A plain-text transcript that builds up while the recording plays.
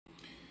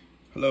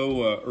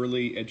Hello,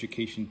 early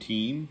education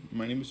team.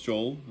 My name is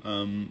Joel.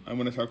 I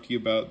want to talk to you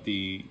about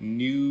the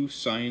new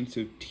science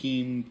of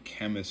team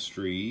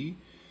chemistry,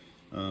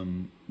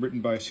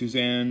 written by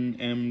Suzanne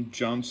M.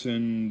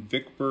 Johnson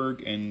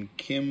Vickberg and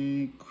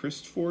Kim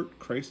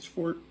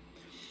Christfort.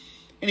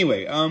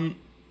 Anyway,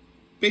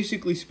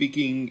 basically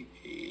speaking,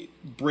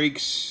 it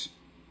breaks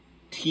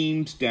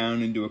teams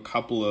down into a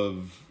couple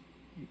of,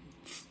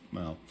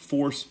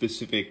 four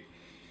specific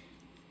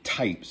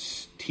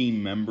types,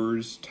 team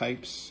members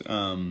types,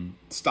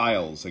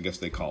 styles, I guess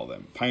they call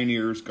them: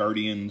 pioneers,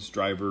 guardians,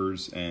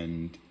 drivers,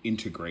 and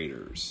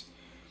integrators.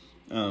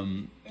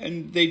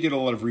 And they did a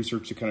lot of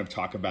research to kind of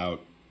talk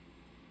about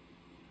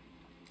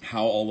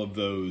how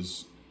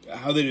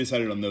they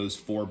decided on those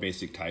four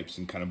basic types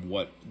and kind of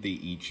what they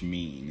each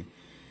mean.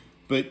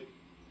 But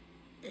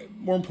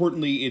more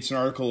importantly, it's an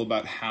article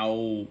about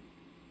how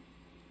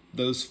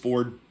those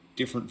four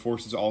different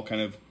forces all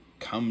kind of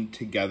come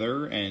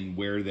together and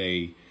where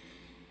they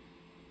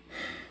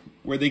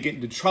get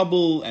into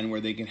trouble and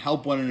where they can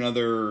help one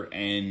another,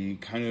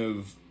 and kind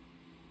of,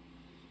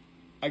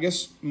 I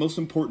guess most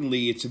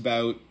importantly, it's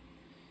about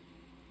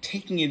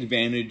taking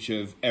advantage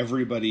of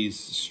everybody's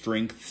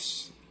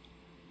strengths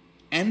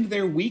and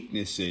their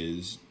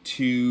weaknesses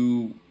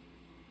to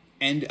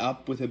end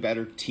up with a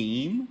better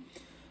team.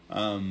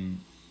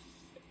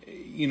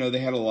 They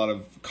had a lot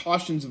of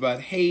cautions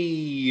about,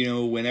 hey,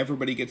 when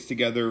everybody gets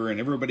together and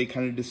everybody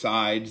kind of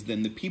decides,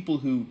 then the people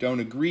who don't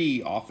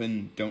agree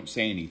often don't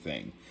say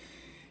anything.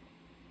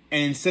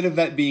 And instead of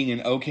that being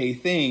an okay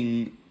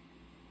thing,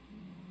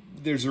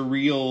 there's a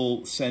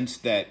real sense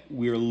that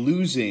we're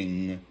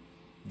losing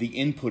the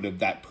input of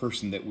that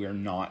person that we're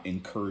not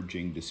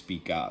encouraging to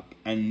speak up.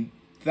 And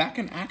that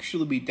can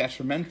actually be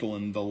detrimental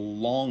in the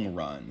long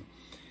run.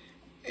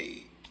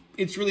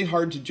 It's really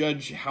hard to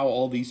judge how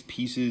all these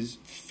pieces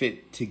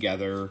fit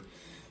together.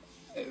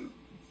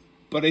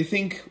 But I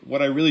think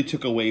what I really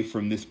took away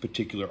from this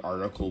particular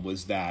article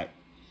was that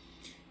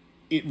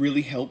it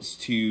really helps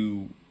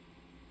to,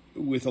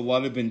 with a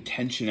lot of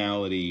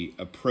intentionality,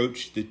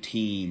 approach the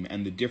team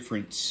and the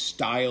different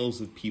styles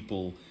of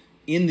people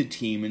in the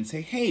team and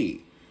say,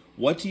 hey,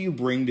 what do you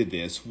bring to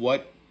this?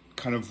 What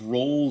kind of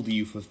role do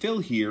you fulfill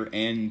here?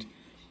 And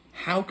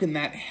how can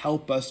that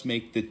help us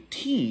make the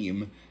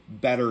team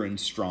better and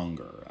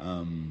stronger?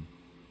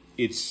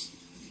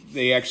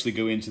 They actually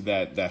go into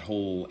that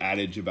whole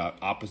adage about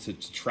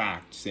opposites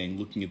attract, saying,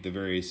 looking at the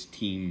various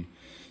team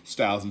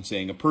styles and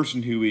saying a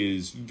person who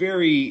is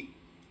very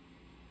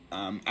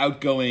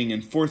outgoing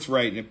and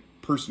forthright and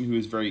a person who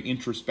is very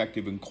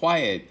introspective and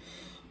quiet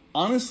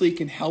honestly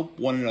can help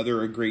one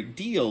another a great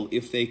deal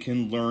if they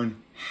can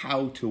learn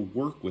how to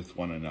work with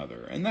one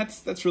another. And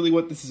that's really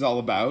what this is all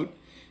about.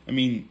 I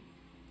mean,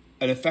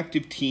 an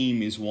effective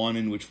team is one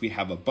in which we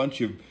have a bunch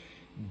of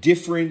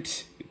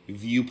different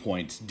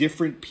viewpoints,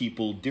 different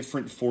people,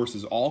 different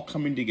forces all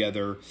coming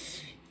together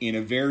in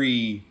a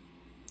very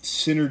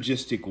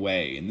synergistic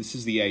way. And this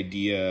is the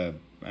idea,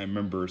 I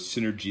remember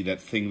synergy, that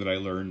thing that I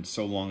learned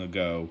so long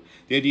ago.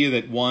 The idea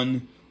that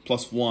 1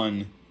 +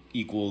 1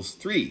 =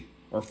 3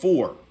 or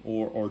 4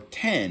 or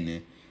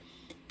 10,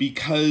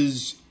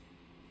 because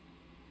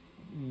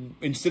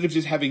instead of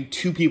just having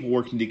two people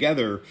working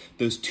together,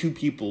 those two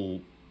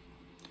people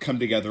come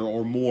together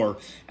or more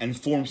and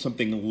form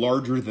something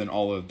larger than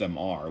all of them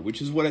are, which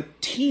is what a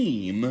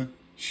team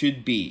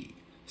should be.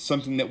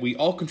 Something that we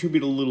all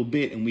contribute a little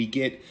bit and we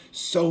get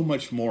so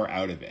much more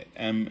out of it.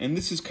 And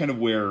this is kind of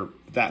where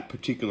that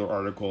particular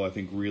article, I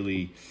think,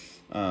 really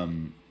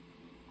comes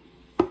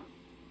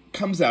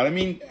out. I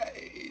mean,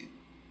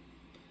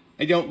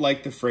 I don't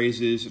like the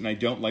phrases, and I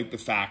don't like the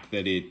fact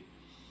that it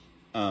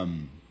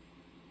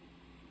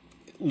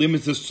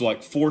limits us to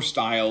like four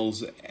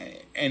styles,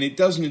 and it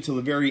doesn't until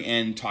the very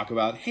end talk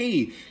about,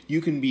 hey, you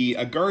can be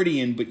a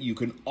guardian, but you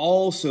can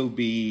also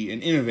be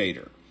an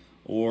innovator.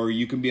 Or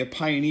you can be a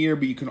pioneer,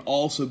 but you can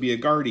also be a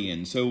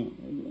guardian. So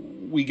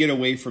we get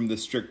away from the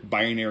strict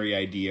binary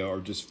idea or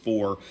just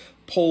four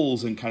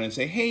poles and kind of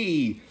say,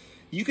 hey,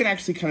 you can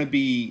actually kind of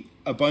be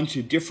a bunch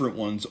of different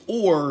ones,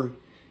 or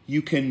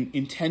you can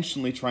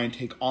intentionally try and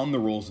take on the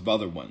roles of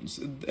other ones.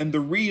 And the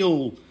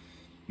real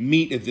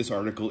meat of this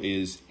article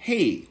is,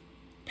 hey,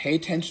 pay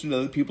attention to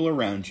other people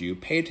around you,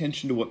 pay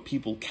attention to what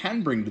people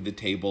can bring to the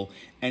table,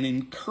 and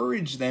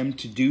encourage them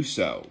to do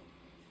so.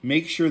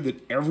 Make sure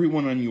that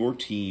everyone on your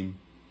team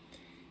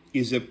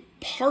is a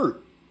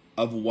part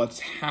of what's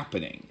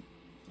happening,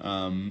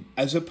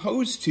 as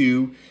opposed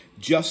to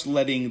just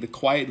letting the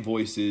quiet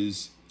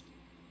voices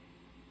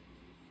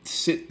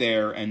sit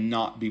there and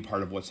not be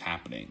part of what's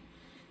happening.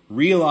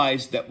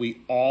 Realize that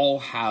we all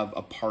have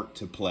a part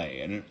to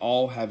play, and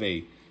all have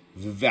a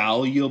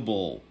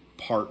valuable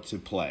part to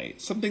play,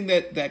 something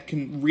that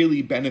can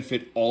really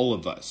benefit all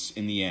of us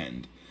in the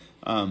end.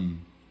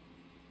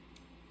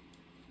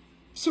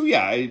 So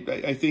yeah,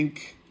 I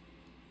think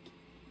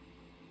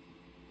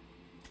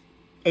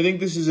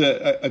this is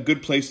a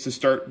good place to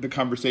start the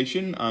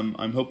conversation.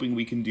 I'm hoping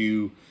we can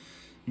do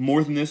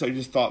More than this, I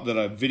just thought that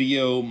a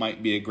video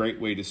might be a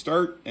great way to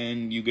start,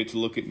 and you get to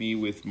look at me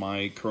with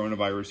my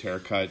coronavirus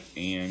haircut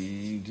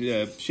and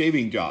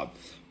shaving job.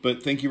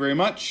 But thank you very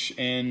much,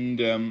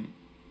 and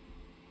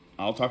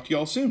I'll talk to you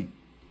all soon.